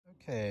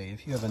Okay,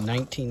 if you have a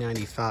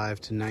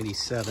 1995 to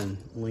 97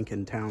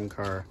 Lincoln Town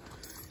Car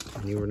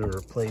and you were to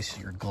replace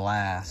your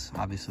glass,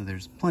 obviously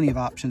there's plenty of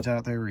options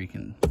out there where you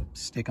can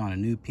stick on a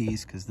new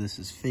piece because this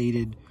is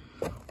faded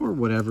or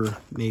whatever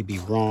may be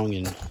wrong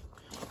in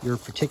your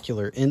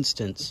particular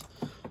instance.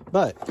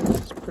 But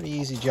it's a pretty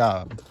easy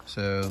job.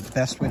 So the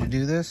best way to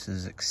do this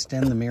is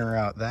extend the mirror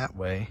out that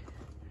way.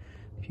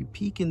 If you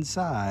peek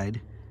inside,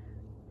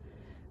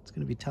 it's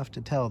going to be tough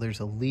to tell.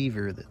 There's a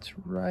lever that's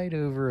right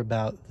over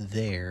about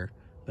there,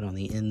 but on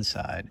the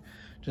inside,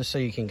 just so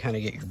you can kind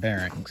of get your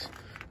bearings.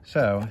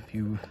 So if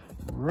you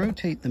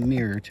rotate the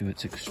mirror to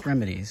its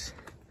extremities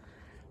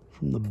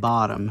from the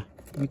bottom,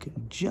 you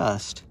can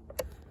just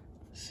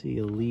see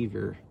a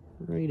lever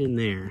right in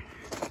there.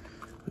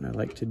 What I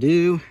like to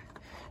do,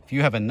 if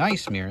you have a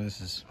nice mirror,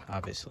 this is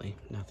obviously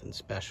nothing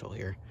special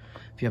here.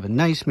 If you have a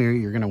nice mirror,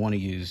 you're going to want to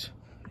use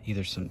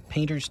either some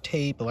painter's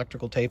tape,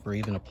 electrical tape, or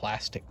even a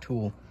plastic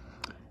tool.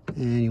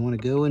 And you want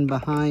to go in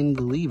behind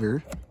the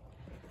lever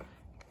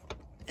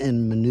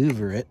and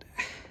maneuver it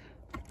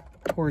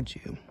towards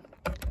you.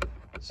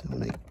 So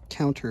in a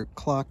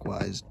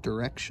counterclockwise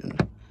direction.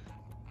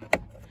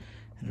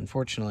 And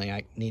unfortunately,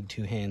 I need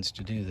two hands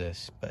to do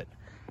this, but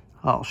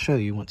I'll show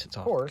you once it's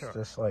off. Of course,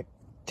 just like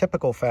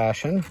typical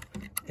fashion,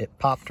 it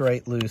popped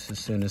right loose as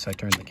soon as I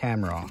turned the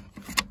camera off.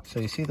 So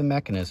you see the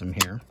mechanism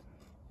here.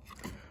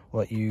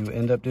 What you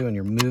end up doing,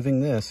 you're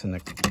moving this, and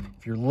if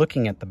you're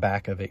looking at the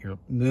back of it, you're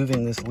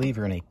moving this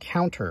lever in a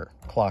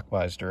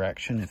counterclockwise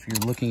direction. If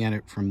you're looking at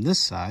it from this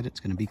side,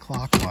 it's going to be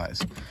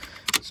clockwise.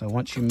 So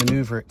once you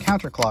maneuver it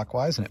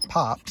counterclockwise and it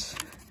pops,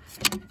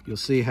 you'll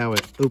see how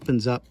it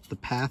opens up the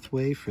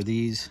pathway for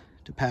these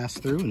to pass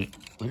through, and it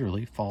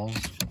literally falls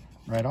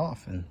right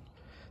off. And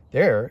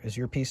there is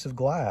your piece of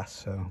glass.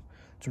 So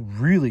it's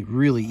really,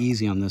 really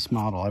easy on this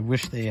model. I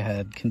wish they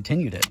had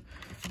continued it,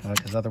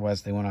 because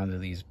otherwise they went onto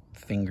these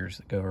fingers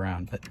that go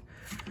around. But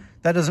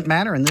that doesn't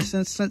matter in this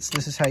instance.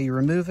 This is how you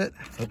remove it.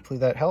 Hopefully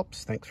that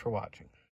helps. Thanks for watching.